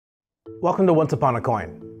Welcome to Once Upon a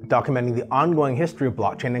Coin, documenting the ongoing history of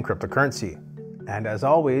blockchain and cryptocurrency. And as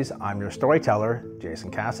always, I'm your storyteller,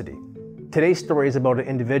 Jason Cassidy. Today's story is about an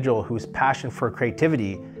individual whose passion for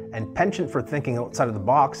creativity and penchant for thinking outside of the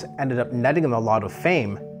box ended up netting him a lot of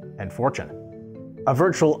fame and fortune. A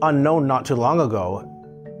virtual unknown not too long ago,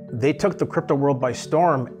 they took the crypto world by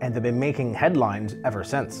storm and they've been making headlines ever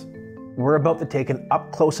since. We're about to take an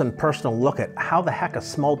up-close and personal look at how the heck a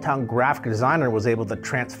small-town graphic designer was able to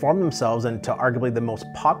transform themselves into arguably the most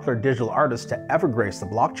popular digital artist to ever grace the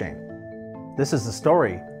blockchain. This is the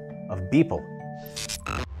story of Beeple.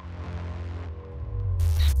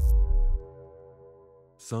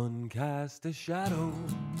 Sun cast a shadow,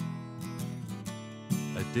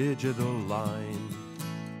 a digital line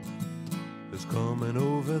is coming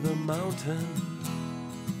over the mountain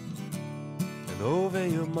and over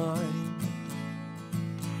your mind.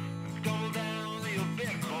 Double down your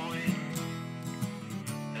Bitcoin,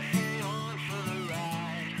 hang on for the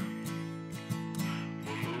ride.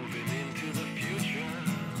 We're moving into the future,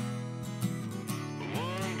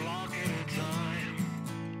 one block at a time.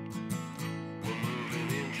 We're moving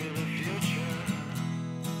into the future,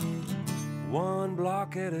 one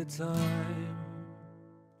block at a time.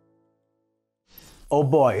 Oh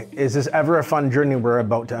boy, is this ever a fun journey we're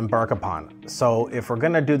about to embark upon. So if we're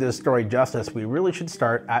gonna do this story justice, we really should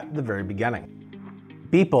start at the very beginning.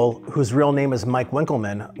 Beeple, whose real name is Mike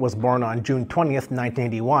Winkelmann, was born on June 20th,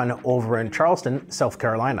 1981 over in Charleston, South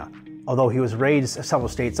Carolina, although he was raised several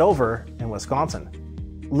states over in Wisconsin.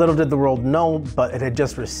 Little did the world know, but it had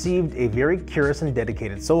just received a very curious and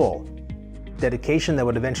dedicated soul. Dedication that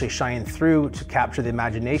would eventually shine through to capture the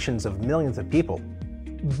imaginations of millions of people.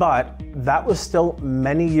 But that was still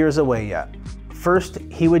many years away yet. First,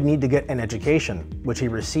 he would need to get an education, which he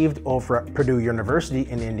received over at Purdue University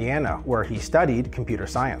in Indiana, where he studied computer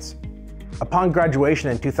science. Upon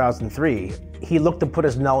graduation in 2003, he looked to put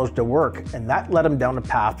his knowledge to work, and that led him down a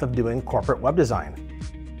path of doing corporate web design.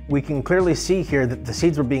 We can clearly see here that the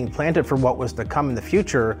seeds were being planted for what was to come in the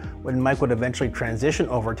future when Mike would eventually transition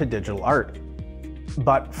over to digital art.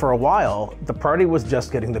 But for a while, the party was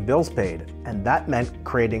just getting the bills paid, and that meant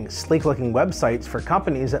creating sleek-looking websites for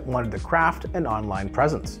companies that wanted to craft an online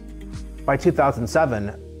presence. By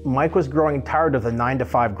 2007, Mike was growing tired of the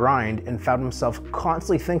 9-to-5 grind and found himself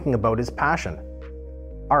constantly thinking about his passion: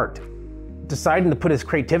 art. Deciding to put his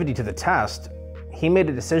creativity to the test, he made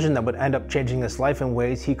a decision that would end up changing his life in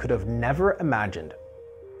ways he could have never imagined.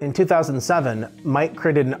 In 2007, Mike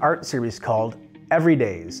created an art series called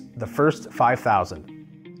Everyday's, the First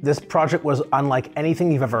 5,000. This project was unlike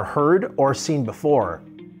anything you've ever heard or seen before,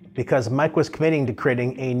 because Mike was committing to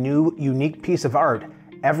creating a new, unique piece of art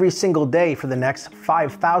every single day for the next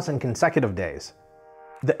 5,000 consecutive days.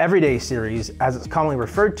 The Everyday series, as it's commonly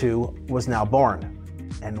referred to, was now born,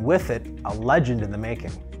 and with it, a legend in the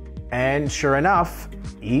making. And sure enough,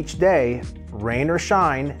 each day, rain or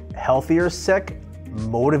shine, healthy or sick,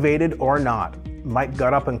 motivated or not, Mike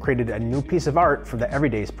got up and created a new piece of art for the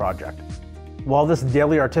Everydays project. While this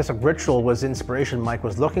daily artistic ritual was inspiration Mike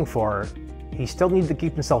was looking for, he still needed to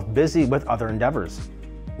keep himself busy with other endeavors.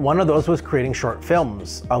 One of those was creating short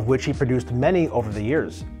films, of which he produced many over the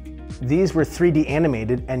years. These were 3D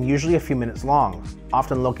animated and usually a few minutes long,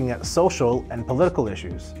 often looking at social and political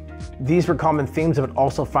issues. These were common themes that would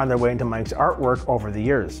also find their way into Mike's artwork over the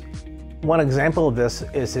years. One example of this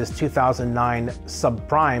is his 2009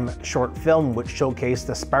 Subprime short film, which showcased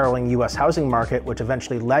the spiraling US housing market, which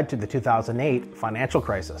eventually led to the 2008 financial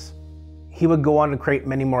crisis. He would go on to create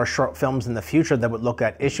many more short films in the future that would look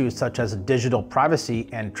at issues such as digital privacy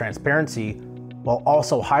and transparency, while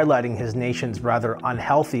also highlighting his nation's rather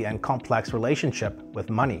unhealthy and complex relationship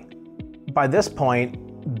with money. By this point,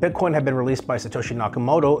 Bitcoin had been released by Satoshi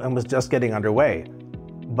Nakamoto and was just getting underway.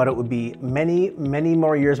 But it would be many, many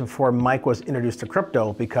more years before Mike was introduced to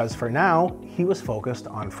crypto, because for now, he was focused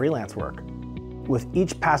on freelance work. With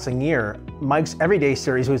each passing year, Mike's Everyday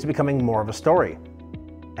series was becoming more of a story.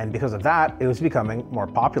 And because of that, it was becoming more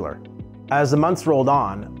popular. As the months rolled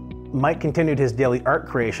on, Mike continued his daily art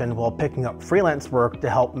creation while picking up freelance work to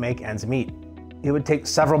help make ends meet. It would take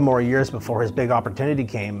several more years before his big opportunity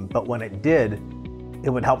came, but when it did, it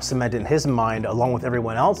would help cement in his mind, along with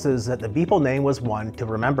everyone else's, that the Beeple name was one to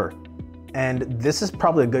remember. And this is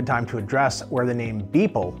probably a good time to address where the name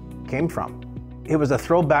Beeple came from. It was a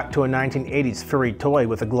throwback to a 1980s furry toy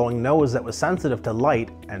with a glowing nose that was sensitive to light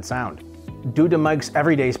and sound. Due to Mike's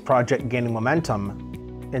Everydays project gaining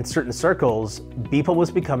momentum, in certain circles, Beeple was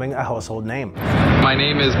becoming a household name. My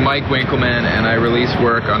name is Mike Winkelmann, and I release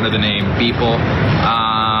work under the name Beeple.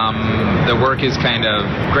 The work is kind of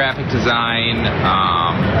graphic design,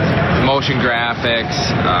 motion graphics,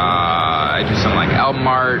 I do some like album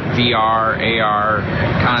art, VR, AR,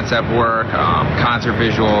 concept work, concert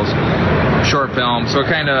visuals, short film. So it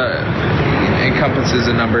kind of encompasses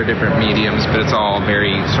a number of different mediums, but it's all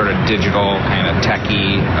very sort of digital, kind of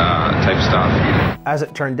techie type stuff. As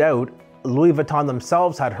it turned out, Louis Vuitton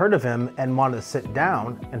themselves had heard of him and wanted to sit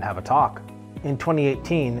down and have a talk. In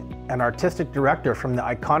 2018, an artistic director from the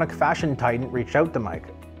iconic fashion titan reached out to Mike.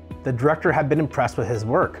 The director had been impressed with his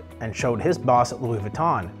work and showed his boss at Louis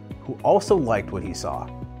Vuitton, who also liked what he saw.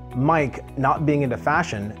 Mike, not being into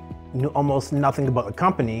fashion, knew almost nothing about the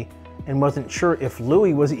company and wasn't sure if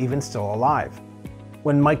Louis was even still alive.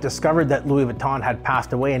 When Mike discovered that Louis Vuitton had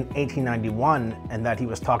passed away in 1891 and that he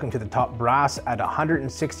was talking to the top brass at a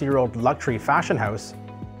 160-year-old luxury fashion house,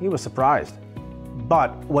 he was surprised.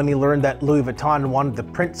 But when he learned that Louis Vuitton wanted to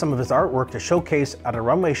print some of his artwork to showcase at a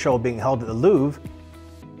runway show being held at the Louvre,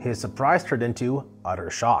 his surprise turned into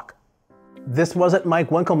utter shock. This wasn't Mike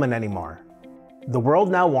Winkelmann anymore. The world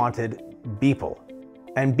now wanted Beeple.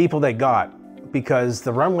 And Beeple they got, because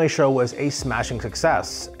the runway show was a smashing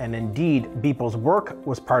success, and indeed Beeple's work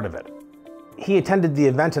was part of it. He attended the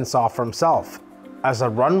event and saw for himself, as a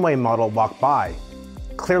runway model walked by,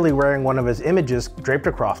 clearly wearing one of his images draped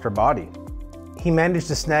across her body. He managed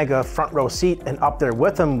to snag a front row seat, and up there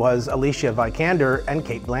with him was Alicia Vikander and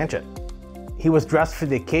Cate Blanchett. He was dressed for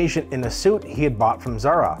the occasion in a suit he had bought from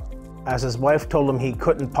Zara, as his wife told him he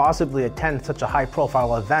couldn't possibly attend such a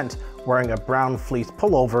high-profile event wearing a brown fleece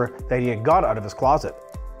pullover that he had got out of his closet.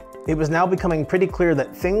 It was now becoming pretty clear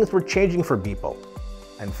that things were changing for Beeple,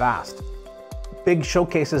 and fast. Big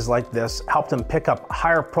showcases like this helped him pick up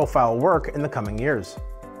higher-profile work in the coming years.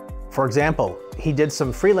 For example, he did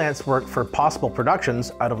some freelance work for Possible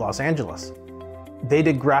Productions out of Los Angeles. They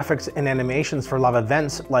did graphics and animations for live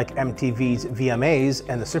events like MTV's VMAs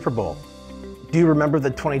and the Super Bowl. Do you remember the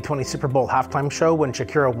 2020 Super Bowl halftime show when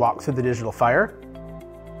Shakira walked through the digital fire?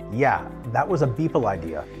 Yeah, that was a Beeple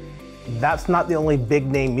idea. That's not the only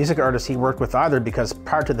big-name music artist he worked with either, because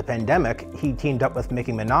prior to the pandemic, he teamed up with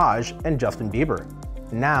Nicki Minaj and Justin Bieber.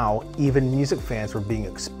 Now, even music fans were being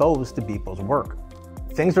exposed to Beeple's work.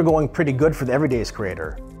 Things were going pretty good for the Everyday's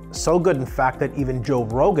creator. So good, in fact, that even Joe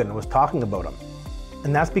Rogan was talking about him.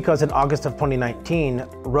 And that's because in August of 2019,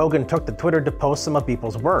 Rogan took to Twitter to post some of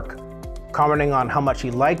Beeple's work, commenting on how much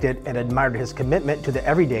he liked it and admired his commitment to the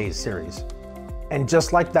Everyday's series. And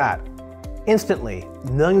just like that, instantly,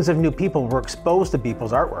 millions of new people were exposed to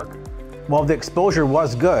Beeple's artwork. While the exposure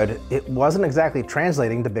was good, it wasn't exactly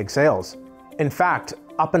translating to big sales. In fact,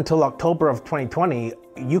 up until October of 2020,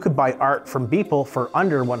 you could buy art from Beeple for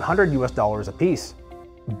under $100 a piece.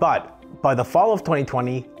 But by the fall of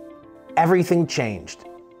 2020, everything changed.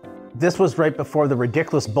 This was right before the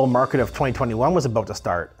ridiculous bull market of 2021 was about to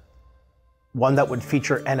start. One that would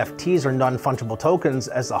feature NFTs or non-fungible tokens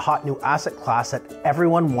as a hot new asset class that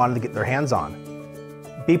everyone wanted to get their hands on.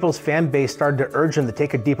 Beeple's fan base started to urge him to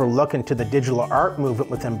take a deeper look into the digital art movement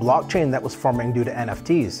within blockchain that was forming due to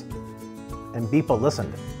NFTs. And Beeple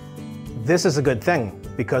listened. This is a good thing,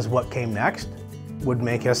 because what came next would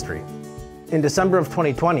make history. In December of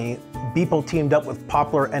 2020, Beeple teamed up with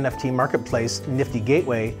popular NFT marketplace Nifty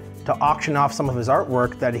Gateway to auction off some of his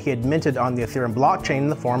artwork that he had minted on the Ethereum blockchain in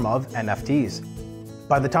the form of NFTs.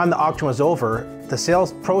 By the time the auction was over, the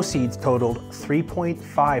sales proceeds totaled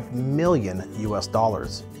 $3.5 million.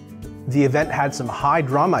 The event had some high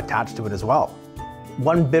drama attached to it as well.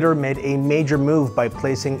 One bidder made a major move by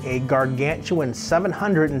placing a gargantuan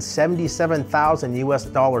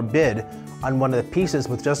 $777,000 bid on one of the pieces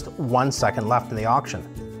with just 1 second left in the auction.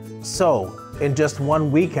 So, in just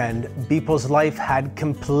one weekend, Beeple's life had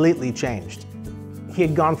completely changed. He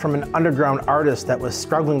had gone from an underground artist that was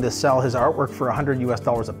struggling to sell his artwork for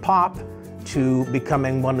 $100 a pop to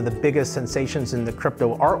becoming one of the biggest sensations in the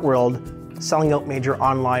crypto art world, selling out major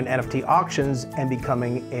online NFT auctions and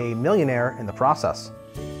becoming a millionaire in the process.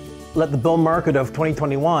 Let the bull market of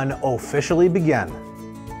 2021 officially begin.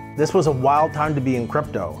 This was a wild time to be in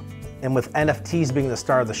crypto, and with NFTs being the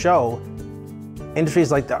star of the show,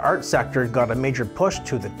 industries like the art sector got a major push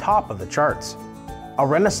to the top of the charts. A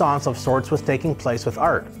renaissance of sorts was taking place with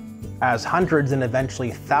art, as hundreds and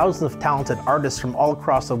eventually thousands of talented artists from all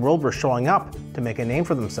across the world were showing up to make a name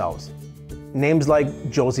for themselves. Names like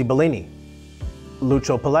Josie Bellini,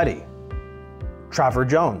 Lucio Paletti, Trevor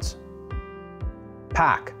Jones,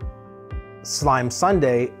 Pac, Slime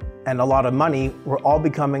Sunday, and a lot of money were all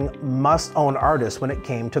becoming must-own artists when it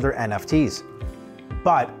came to their NFTs.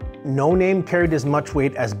 But no name carried as much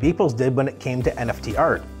weight as Beeple's did when it came to NFT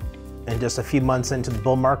art. And just a few months into the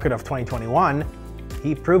bull market of 2021,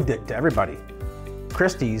 he proved it to everybody.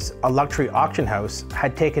 Christie's, a luxury auction house,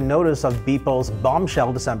 had taken notice of Beeple's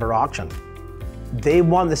bombshell December auction. They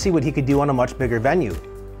wanted to see what he could do on a much bigger venue,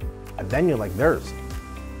 a venue like theirs.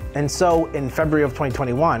 And so in February of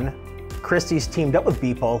 2021, Christie's teamed up with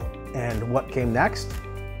Beeple, and what came next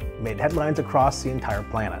made headlines across the entire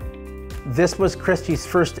planet. This was Christie's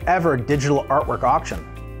first ever digital artwork auction,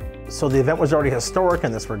 so the event was already historic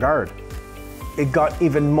in this regard. It got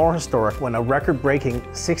even more historic when a record-breaking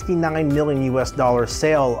 $69 million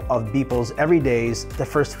sale of Beeple's Everydays, the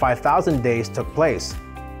first 5,000 days, took place,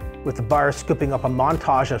 with the buyer scooping up a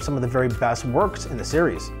montage of some of the very best works in the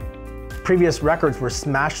series. Previous records were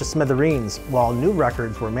smashed to smithereens while new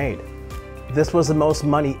records were made. This was the most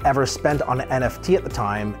money ever spent on an NFT at the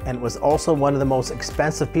time, and it was also one of the most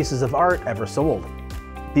expensive pieces of art ever sold.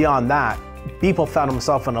 Beyond that, Beeple found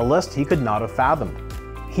himself on a list he could not have fathomed.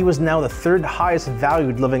 He was now the third highest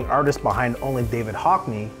valued living artist behind only David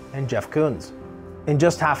Hockney and Jeff Koons. In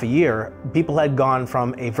just half a year, Beeple had gone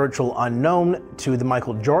from a virtual unknown to the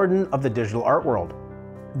Michael Jordan of the digital art world.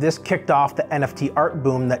 This kicked off the NFT art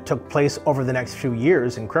boom that took place over the next few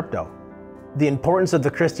years in crypto. The importance of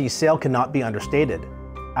the Christie sale cannot be understated,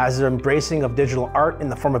 as their embracing of digital art in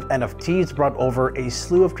the form of NFTs brought over a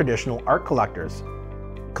slew of traditional art collectors.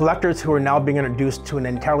 Collectors who are now being introduced to an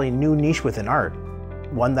entirely new niche within art,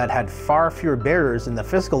 one that had far fewer barriers than the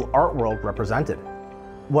physical art world represented.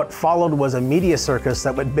 What followed was a media circus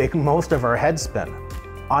that would make most of our heads spin.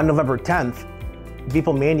 On November 10th,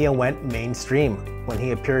 Beeple Mania went mainstream when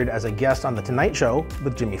he appeared as a guest on The Tonight Show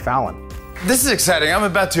with Jimmy Fallon. This is exciting. I'm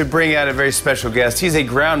about to bring out a very special guest. He's a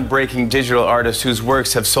groundbreaking digital artist whose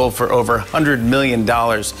works have sold for over $100 million.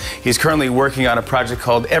 He's currently working on a project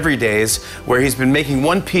called Everydays, where he's been making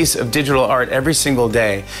one piece of digital art every single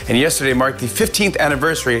day. And yesterday marked the 15th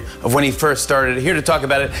anniversary of when he first started. Here to talk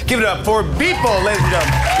about it, give it up for Beeple, ladies and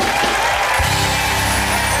gentlemen.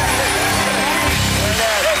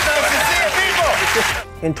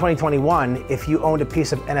 In 2021, if you owned a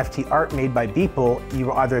piece of NFT art made by Beeple, you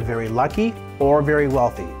were either very lucky or very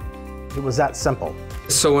wealthy. It was that simple.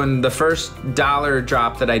 So when the first dollar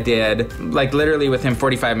drop that I did, like literally within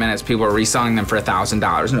 45 minutes, people were reselling them for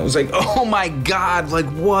 $1,000. And it was like, oh my God, like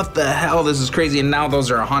what the hell, this is crazy. And now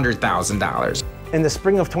those are $100,000. In the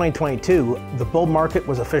spring of 2022, the bull market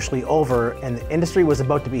was officially over and the industry was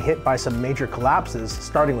about to be hit by some major collapses,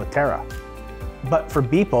 starting with Terra. But for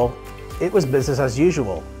Beeple, it was business as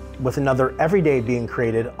usual, with another everyday being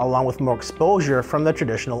created along with more exposure from the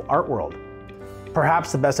traditional art world.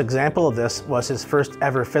 Perhaps the best example of this was his first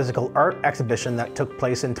ever physical art exhibition that took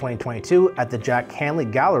place in 2022 at the Jack Hanley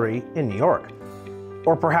Gallery in New York.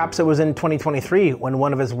 Or perhaps it was in 2023 when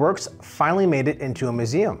one of his works finally made it into a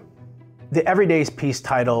museum. The Everydays piece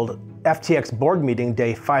titled FTX Board Meeting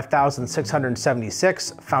Day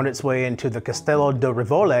 5676 found its way into the Castello di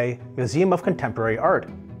Rivoli Museum of Contemporary Art.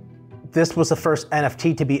 This was the first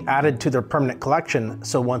NFT to be added to their permanent collection,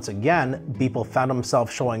 so once again, Beeple found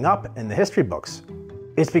himself showing up in the history books.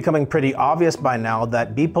 It's becoming pretty obvious by now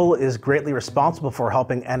that Beeple is greatly responsible for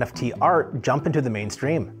helping NFT art jump into the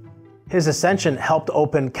mainstream. His ascension helped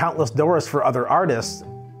open countless doors for other artists,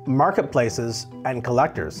 marketplaces, and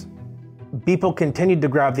collectors. Beeple continued to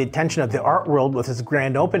grab the attention of the art world with his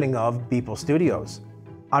grand opening of Beeple Studios.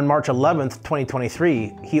 On March 11th,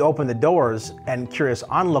 2023, he opened the doors and curious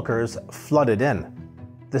onlookers flooded in.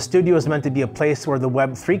 The studio is meant to be a place where the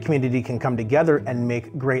Web3 community can come together and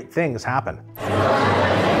make great things happen.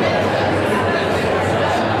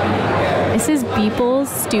 This is Beeple's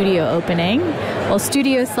studio opening. Well,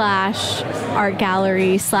 studio slash art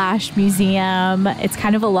gallery slash museum. It's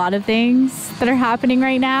kind of a lot of things that are happening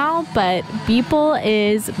right now, but Beeple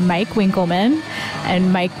is Mike Winkelmann,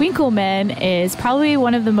 and Mike Winkelmann is probably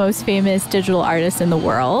one of the most famous digital artists in the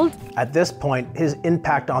world. At this point, his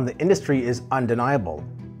impact on the industry is undeniable,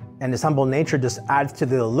 and his humble nature just adds to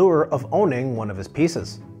the allure of owning one of his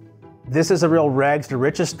pieces. This is a real rags to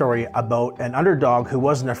riches story about an underdog who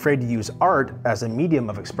wasn't afraid to use art as a medium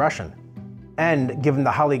of expression. And given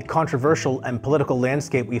the highly controversial and political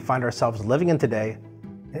landscape we find ourselves living in today,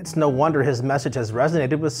 it's no wonder his message has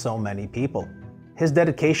resonated with so many people. His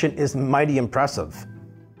dedication is mighty impressive,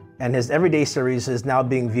 and his Everyday series is now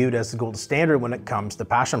being viewed as the gold standard when it comes to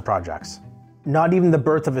passion projects. Not even the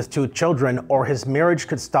birth of his two children or his marriage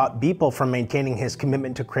could stop Beeple from maintaining his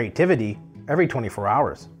commitment to creativity every 24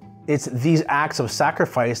 hours. It's these acts of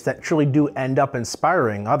sacrifice that truly do end up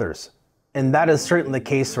inspiring others. And that is certainly the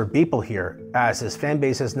case for Beeple here, as his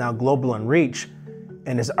fanbase is now global in reach,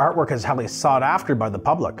 and his artwork is highly sought after by the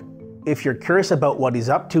public. If you're curious about what he's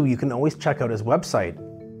up to, you can always check out his website,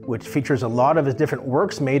 which features a lot of his different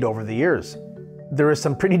works made over the years. There is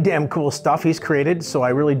some pretty damn cool stuff he's created, so I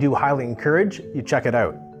really do highly encourage you check it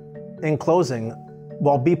out. In closing,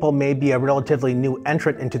 While Beeple may be a relatively new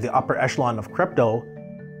entrant into the upper echelon of crypto,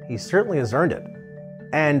 he certainly has earned it.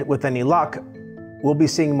 And with any luck, we'll be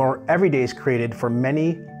seeing more everydays created for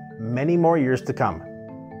many, many more years to come.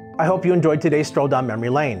 I hope you enjoyed today's stroll down memory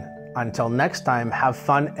lane. Until next time, have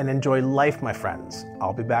fun and enjoy life, my friends.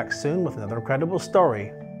 I'll be back soon with another incredible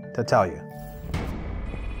story to tell you.